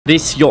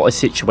This Jota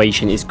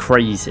situation is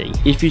crazy.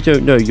 If you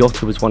don't know,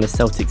 Jota was one of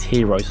Celtic's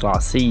heroes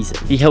last season.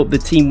 He helped the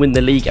team win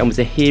the league and was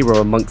a hero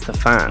amongst the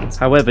fans.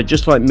 However,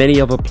 just like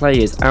many other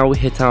players,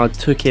 Al-Itthad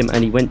took him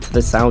and he went to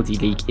the Saudi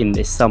league in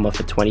this summer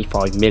for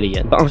 25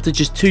 million. But after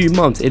just 2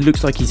 months, it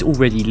looks like he's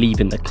already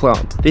leaving the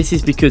club. This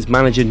is because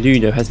manager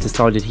Nuno has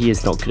decided he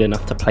is not good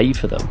enough to play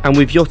for them. And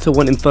with Jota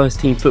wanting first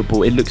team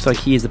football, it looks like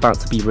he is about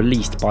to be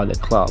released by the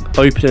club,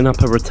 opening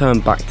up a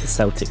return back to Celtic